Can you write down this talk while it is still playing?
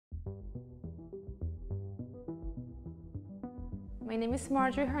My name is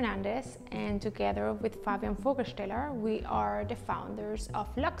Marjorie Hernández, and together with Fabian Vogelsteller, we are the founders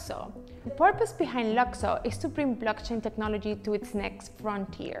of LUKSO. The purpose behind LUKSO is to bring blockchain technology to its next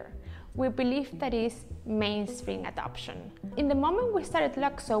frontier. We believe that is mainstream adoption. In the moment we started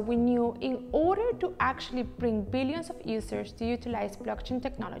LUKSO, we knew in order to actually bring billions of users to utilize blockchain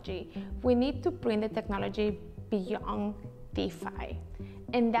technology, we need to bring the technology beyond DeFi.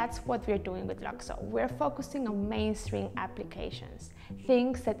 And that's what we're doing with LUKSO. We're focusing on mainstream applications,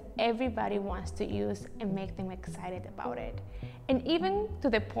 things that everybody wants to use and make them excited about it. And even to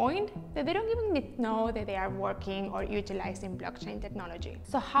the point that they don't even need to know that they are working or utilizing blockchain technology.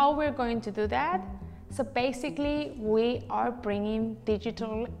 So how we're going to do that? So basically, we are bringing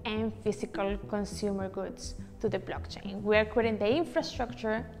digital and physical consumer goods to the blockchain. We are creating the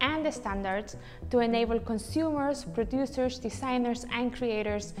infrastructure and the standards to enable consumers, producers, designers, and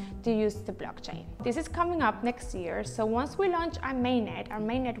creators to use the blockchain. This is coming up next year, so once we launch our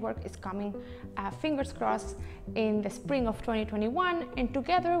mainnet work is coming, fingers crossed, in the spring of 2021, and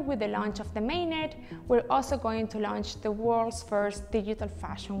together with the launch of the mainnet, we're also going to launch the world's first digital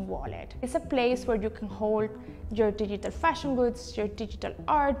fashion wallet. It's a place where you can hold your digital fashion goods, your digital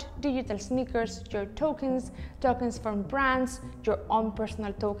art, digital sneakers, your tokens from brands, your own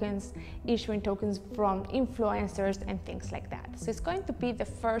personal tokens, issuing tokens from influencers and things like that. So it's going to be the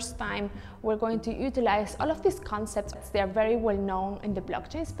first time we're going to utilize all of these concepts. They're very well known in the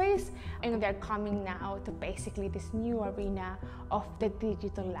blockchain space, and they're coming now to basically this new arena of the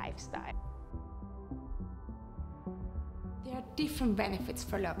digital lifestyle. There are different benefits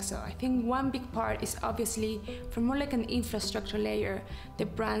for LUKSO. I think one big part is obviously from more like an infrastructure layer, the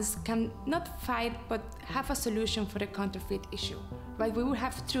brands can not fight but have a solution for the counterfeit issue, right? We will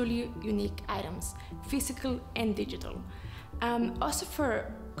have truly unique items, physical and digital. Also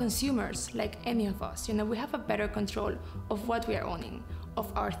for consumers like any of us, we have a better control of what we are owning,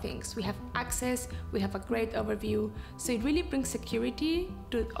 of our things. We have access, we have a great overview, so it really brings security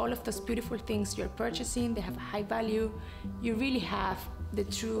to all of those beautiful things you're purchasing. They have a high value. You really have the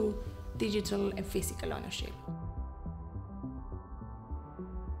true digital and physical ownership.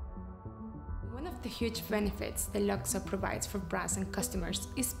 One of the huge benefits that LUKSO provides for brands and customers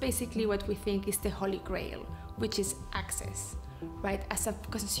is basically what we think is the Holy Grail, which is access, right? As a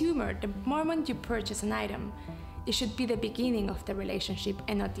consumer, the moment you purchase an item, it should be the beginning of the relationship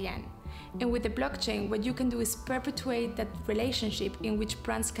and not the end. And with the blockchain, what you can do is perpetuate that relationship in which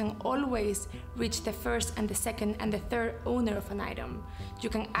brands can always reach the first and the second and the third owner of an item. You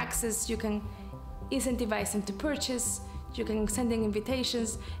can access, you can incentivize them to purchase, you can send them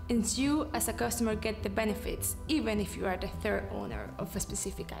invitations, and you as a customer get the benefits, even if you are the third owner of a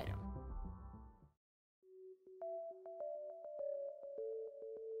specific item.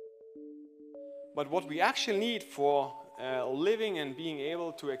 But what we actually need for living and being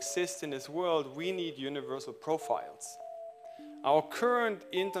able to exist in this world, we need universal profiles. Our current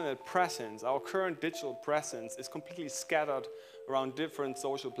internet presence, our current digital presence is completely scattered around different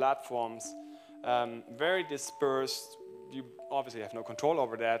social platforms, very dispersed. You obviously have no control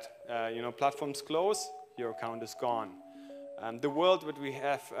over that. Platforms close, your account is gone. The world that we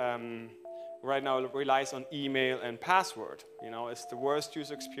have right now relies on email and password. It's the worst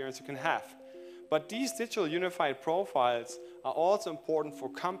user experience you can have. But these digital unified profiles are also important for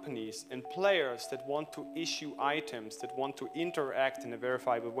companies and players that want to issue items, that want to interact in a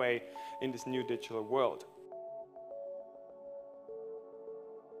verifiable way in this new digital world.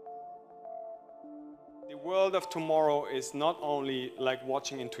 The world of tomorrow is not only like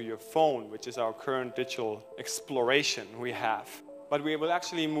watching into your phone, which is our current digital exploration we have, but we will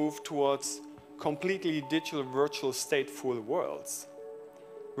actually move towards completely digital virtual stateful worlds.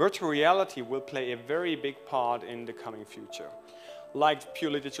 Virtual reality will play a very big part in the coming future, like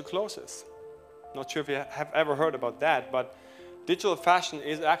purely digital clothes. Not sure if you have ever heard about that, but digital fashion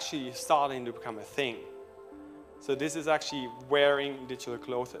is actually starting to become a thing. So this is actually wearing digital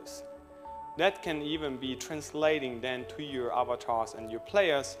clothes. That can even be translating then to your avatars and your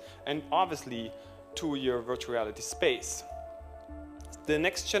players, and obviously to your virtual reality space. The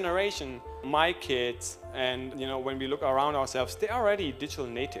next generation, my kids, and when we look around ourselves, they're already digital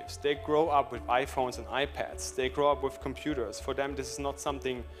natives. They grow up with iPhones and iPads. They grow up with computers. For them, this is not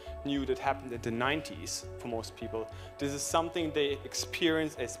something new that happened in the 90s for most people. This is something they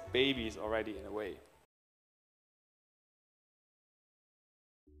experience as babies already in a way.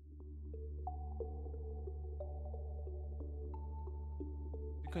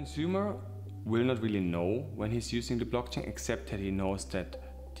 The consumer will not really know when he's using the blockchain, except that he knows that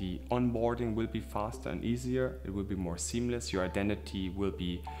the onboarding will be faster and easier, it will be more seamless, your identity will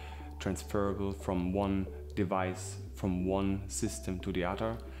be transferable from one device from one system to the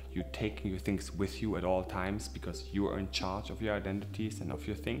other. You take your things with you at all times because you are in charge of your identities and of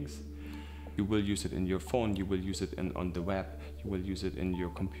your things. You will use it in your phone, you will use it on the web, you will use it in your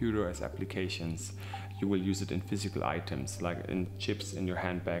computer as applications, you will use it in physical items like in chips in your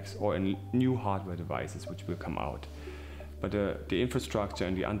handbags or in new hardware devices which will come out. But the infrastructure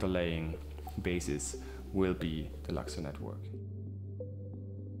and the underlying basis will be the LUKSO network.